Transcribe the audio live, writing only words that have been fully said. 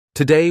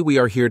Today we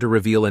are here to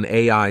reveal an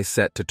AI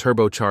set to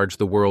turbocharge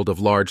the world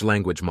of large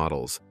language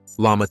models,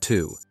 Llama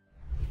 2.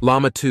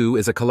 Llama 2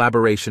 is a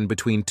collaboration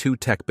between two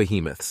tech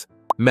behemoths,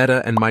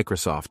 Meta and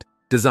Microsoft,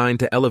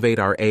 designed to elevate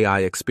our AI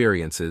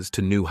experiences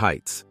to new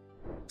heights.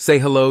 Say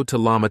hello to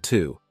Llama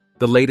 2,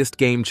 the latest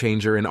game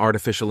changer in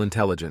artificial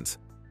intelligence.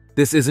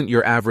 This isn't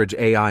your average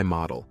AI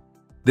model.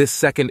 This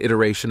second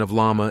iteration of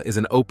Llama is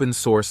an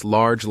open-source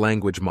large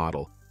language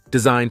model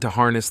designed to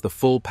harness the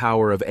full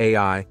power of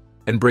AI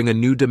and bring a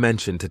new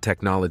dimension to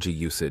technology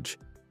usage.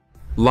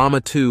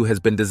 Llama 2 has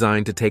been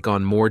designed to take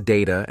on more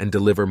data and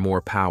deliver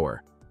more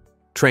power.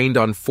 Trained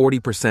on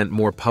 40%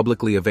 more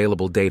publicly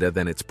available data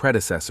than its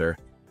predecessor,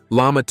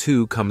 Llama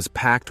 2 comes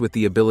packed with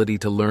the ability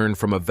to learn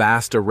from a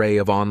vast array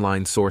of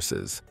online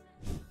sources.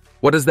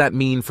 What does that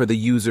mean for the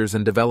users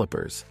and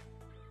developers?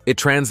 It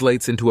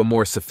translates into a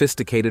more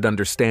sophisticated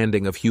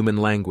understanding of human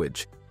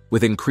language,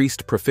 with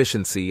increased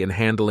proficiency in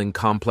handling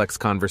complex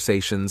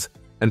conversations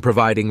and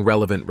providing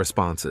relevant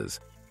responses.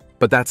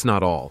 But that's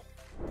not all.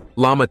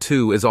 Llama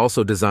 2 is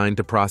also designed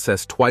to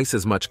process twice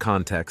as much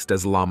context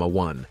as Llama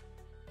 1.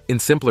 In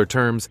simpler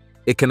terms,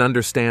 it can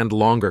understand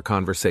longer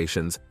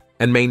conversations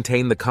and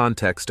maintain the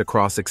context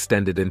across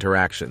extended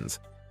interactions.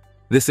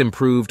 This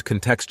improved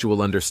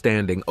contextual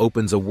understanding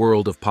opens a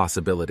world of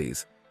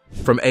possibilities.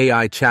 From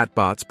AI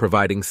chatbots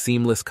providing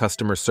seamless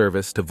customer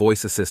service to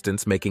voice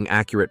assistants making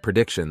accurate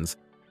predictions,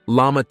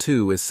 Llama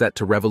 2 is set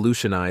to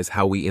revolutionize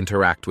how we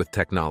interact with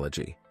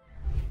technology.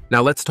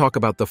 Now let's talk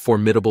about the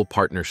formidable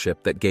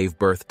partnership that gave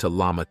birth to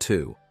Llama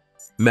 2.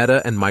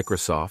 Meta and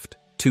Microsoft,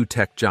 two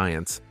tech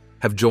giants,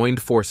 have joined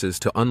forces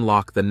to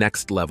unlock the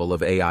next level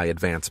of AI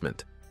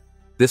advancement.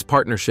 This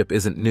partnership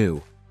isn't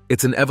new.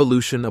 It's an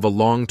evolution of a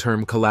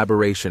long-term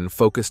collaboration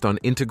focused on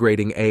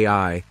integrating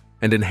AI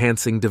and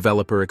enhancing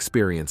developer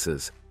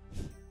experiences.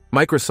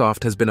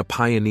 Microsoft has been a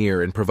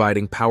pioneer in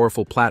providing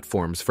powerful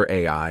platforms for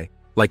AI,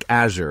 like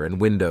Azure and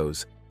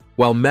Windows,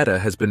 while Meta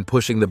has been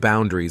pushing the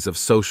boundaries of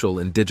social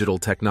and digital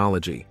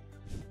technology.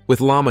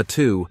 With Llama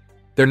 2,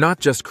 they're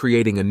not just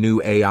creating a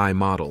new AI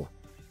model.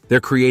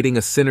 They're creating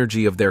a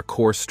synergy of their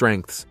core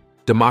strengths,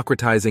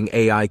 democratizing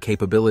AI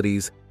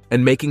capabilities,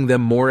 and making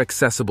them more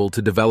accessible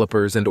to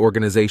developers and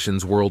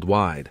organizations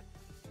worldwide.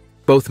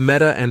 Both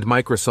Meta and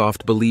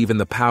Microsoft believe in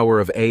the power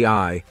of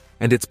AI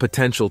and its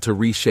potential to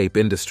reshape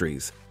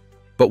industries.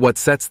 But what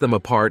sets them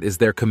apart is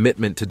their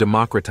commitment to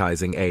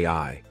democratizing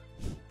AI.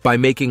 By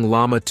making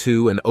Llama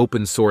 2 an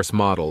open-source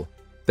model,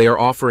 they are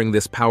offering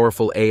this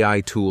powerful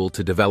AI tool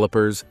to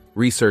developers,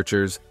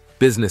 researchers,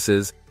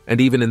 businesses, and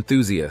even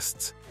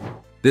enthusiasts.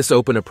 This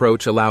open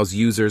approach allows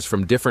users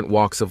from different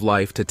walks of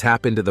life to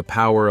tap into the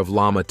power of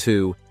Llama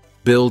 2,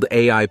 build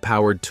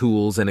AI-powered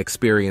tools and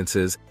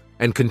experiences,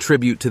 and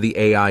contribute to the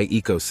AI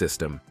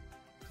ecosystem.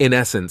 In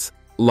essence,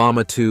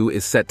 Llama 2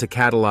 is set to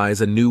catalyze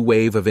a new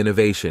wave of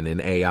innovation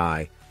in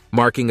AI,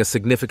 marking a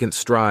significant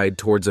stride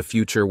towards a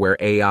future where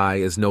AI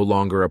is no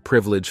longer a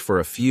privilege for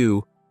a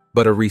few,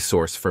 but a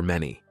resource for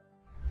many.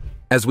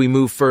 As we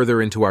move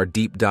further into our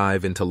deep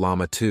dive into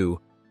Llama 2,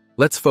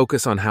 let's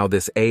focus on how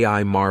this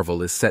AI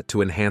marvel is set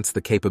to enhance the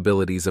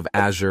capabilities of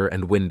Azure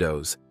and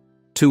Windows,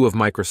 two of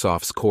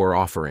Microsoft's core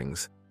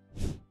offerings.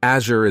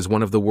 Azure is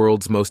one of the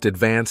world's most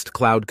advanced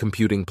cloud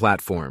computing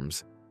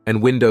platforms,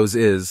 and Windows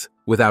is,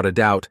 without a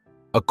doubt,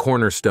 a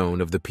cornerstone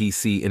of the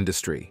PC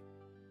industry.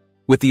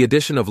 With the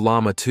addition of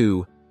Llama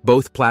 2,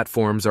 both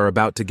platforms are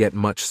about to get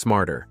much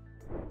smarter.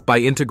 By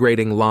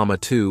integrating Llama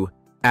 2,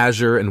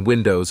 Azure and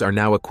Windows are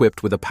now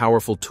equipped with a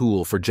powerful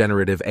tool for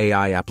generative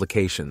AI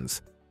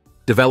applications.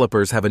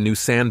 Developers have a new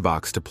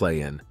sandbox to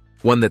play in,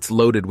 one that's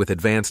loaded with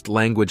advanced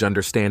language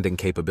understanding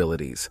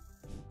capabilities.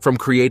 From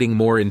creating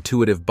more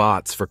intuitive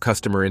bots for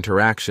customer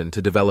interaction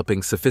to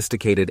developing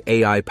sophisticated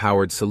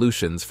AI-powered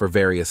solutions for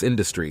various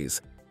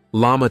industries,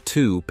 Llama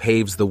 2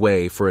 paves the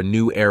way for a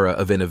new era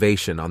of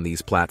innovation on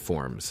these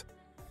platforms.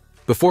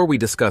 Before we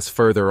discuss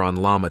further on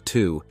Llama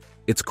 2,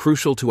 it's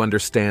crucial to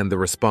understand the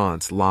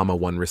response Llama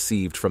 1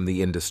 received from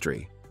the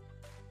industry.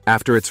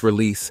 After its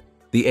release,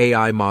 the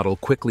AI model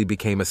quickly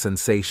became a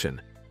sensation,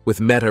 with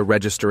Meta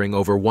registering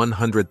over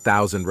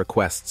 100,000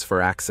 requests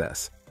for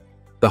access.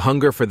 The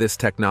hunger for this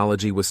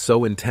technology was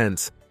so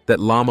intense that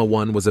Llama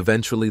 1 was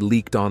eventually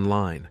leaked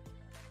online.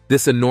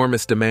 This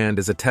enormous demand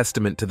is a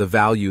testament to the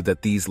value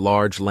that these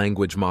large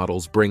language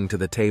models bring to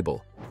the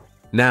table.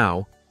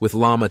 Now, with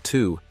Llama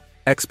 2,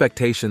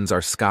 expectations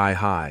are sky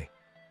high.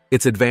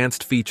 Its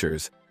advanced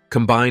features,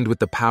 combined with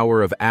the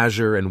power of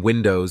Azure and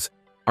Windows,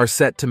 are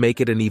set to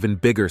make it an even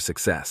bigger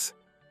success.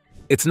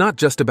 It's not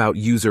just about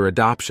user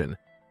adoption,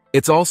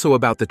 it's also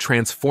about the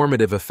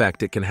transformative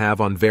effect it can have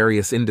on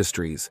various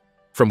industries,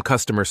 from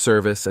customer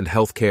service and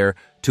healthcare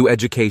to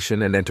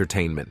education and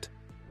entertainment.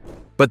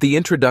 But the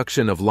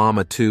introduction of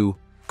Llama 2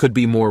 could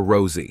be more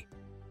rosy.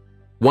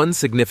 One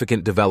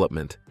significant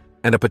development,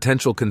 and a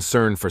potential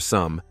concern for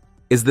some,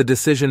 is the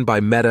decision by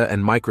Meta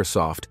and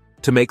Microsoft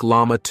to make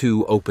Llama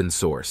 2 open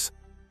source.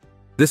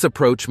 This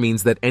approach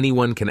means that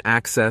anyone can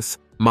access,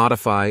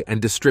 modify,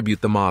 and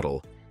distribute the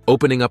model,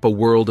 opening up a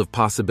world of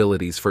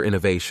possibilities for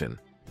innovation.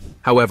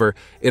 However,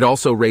 it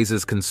also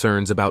raises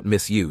concerns about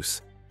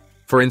misuse.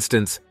 For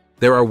instance,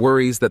 there are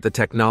worries that the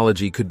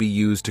technology could be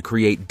used to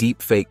create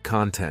deepfake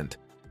content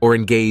or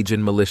engage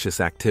in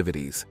malicious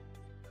activities.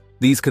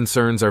 These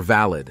concerns are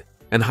valid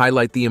and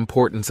highlight the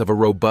importance of a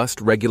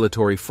robust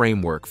regulatory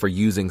framework for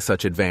using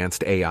such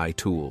advanced AI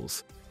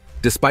tools.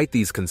 Despite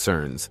these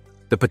concerns,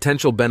 the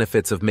potential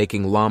benefits of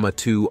making Llama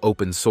 2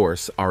 open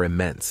source are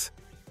immense.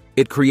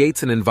 It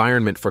creates an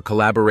environment for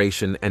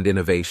collaboration and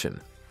innovation,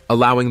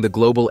 allowing the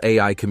global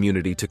AI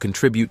community to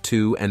contribute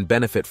to and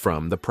benefit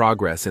from the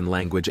progress in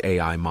language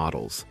AI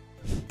models.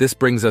 This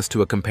brings us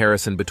to a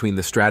comparison between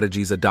the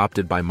strategies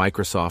adopted by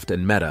Microsoft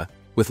and Meta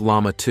with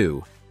Llama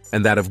 2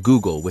 and that of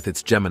Google with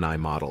its Gemini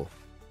model.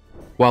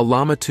 While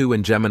Llama 2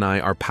 and Gemini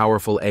are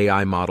powerful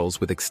AI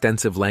models with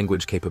extensive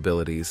language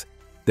capabilities,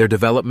 their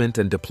development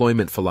and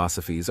deployment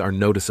philosophies are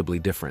noticeably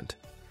different.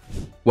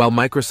 While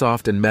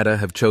Microsoft and Meta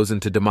have chosen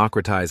to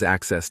democratize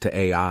access to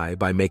AI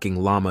by making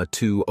Llama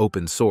 2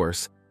 open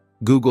source,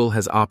 Google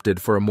has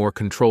opted for a more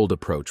controlled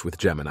approach with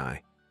Gemini.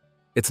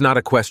 It's not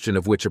a question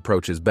of which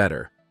approach is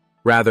better.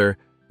 Rather,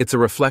 it's a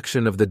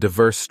reflection of the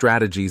diverse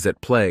strategies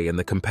at play in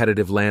the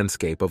competitive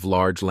landscape of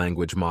large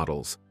language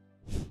models.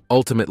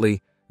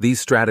 Ultimately, these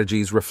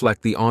strategies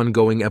reflect the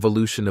ongoing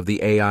evolution of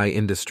the AI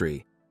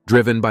industry,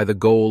 driven by the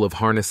goal of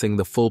harnessing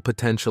the full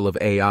potential of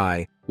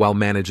AI while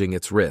managing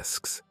its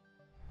risks.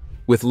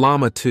 With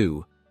Llama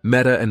 2,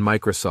 Meta and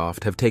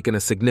Microsoft have taken a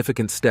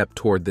significant step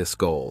toward this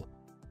goal.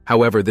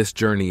 However, this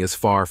journey is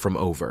far from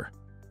over.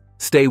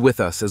 Stay with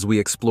us as we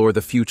explore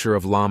the future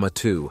of Llama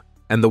 2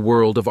 and the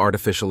world of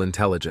artificial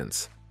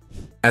intelligence.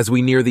 As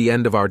we near the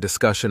end of our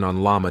discussion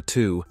on Llama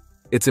 2,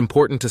 it's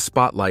important to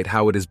spotlight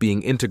how it is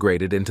being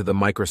integrated into the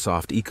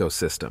Microsoft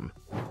ecosystem.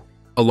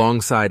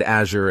 Alongside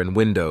Azure and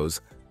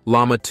Windows,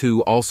 Llama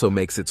 2 also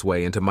makes its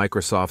way into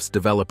Microsoft's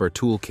developer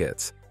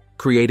toolkits,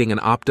 creating an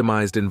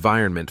optimized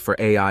environment for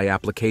AI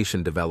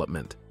application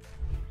development.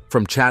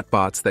 From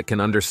chatbots that can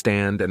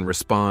understand and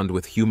respond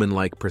with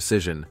human-like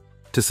precision,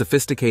 to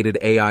sophisticated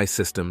AI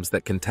systems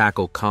that can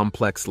tackle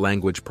complex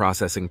language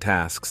processing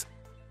tasks,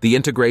 the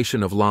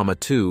integration of Llama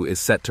 2 is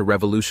set to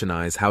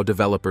revolutionize how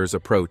developers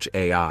approach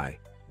AI.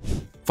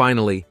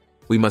 Finally,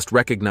 we must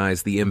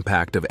recognize the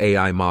impact of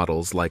AI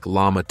models like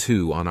Llama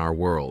 2 on our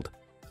world.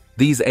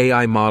 These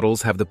AI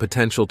models have the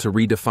potential to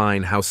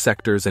redefine how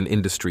sectors and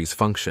industries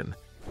function.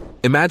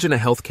 Imagine a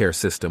healthcare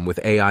system with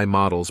AI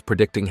models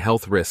predicting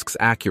health risks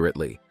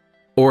accurately,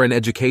 or an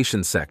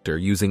education sector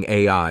using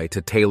AI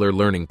to tailor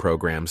learning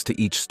programs to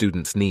each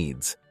student's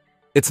needs.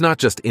 It's not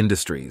just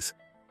industries.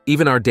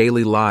 Even our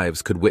daily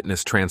lives could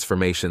witness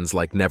transformations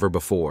like never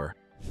before.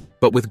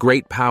 But with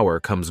great power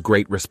comes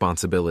great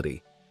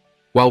responsibility.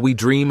 While we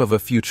dream of a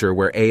future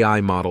where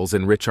AI models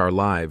enrich our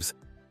lives,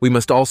 we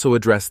must also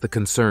address the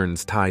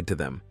concerns tied to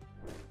them.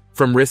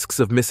 From risks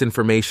of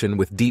misinformation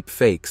with deep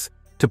fakes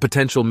to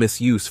potential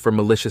misuse for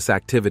malicious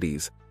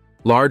activities,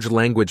 large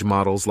language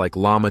models like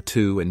Llama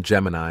 2 and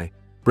Gemini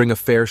bring a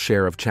fair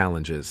share of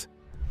challenges.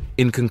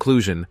 In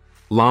conclusion,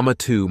 Llama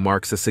 2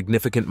 marks a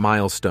significant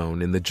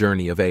milestone in the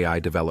journey of AI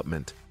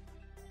development.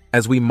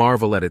 As we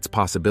marvel at its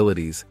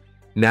possibilities,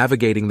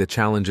 navigating the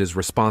challenges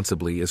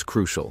responsibly is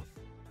crucial.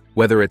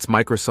 Whether it's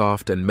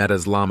Microsoft and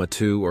Meta's Llama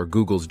 2 or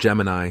Google's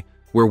Gemini,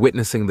 we're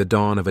witnessing the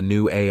dawn of a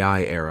new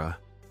AI era.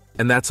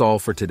 And that's all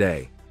for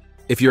today.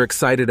 If you're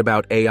excited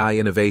about AI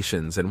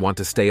innovations and want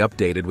to stay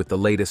updated with the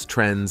latest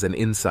trends and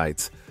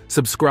insights,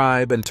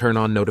 subscribe and turn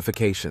on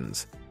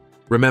notifications.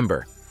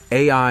 Remember,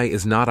 AI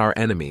is not our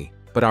enemy,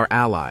 but our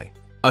ally,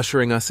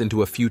 ushering us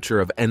into a future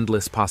of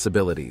endless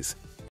possibilities.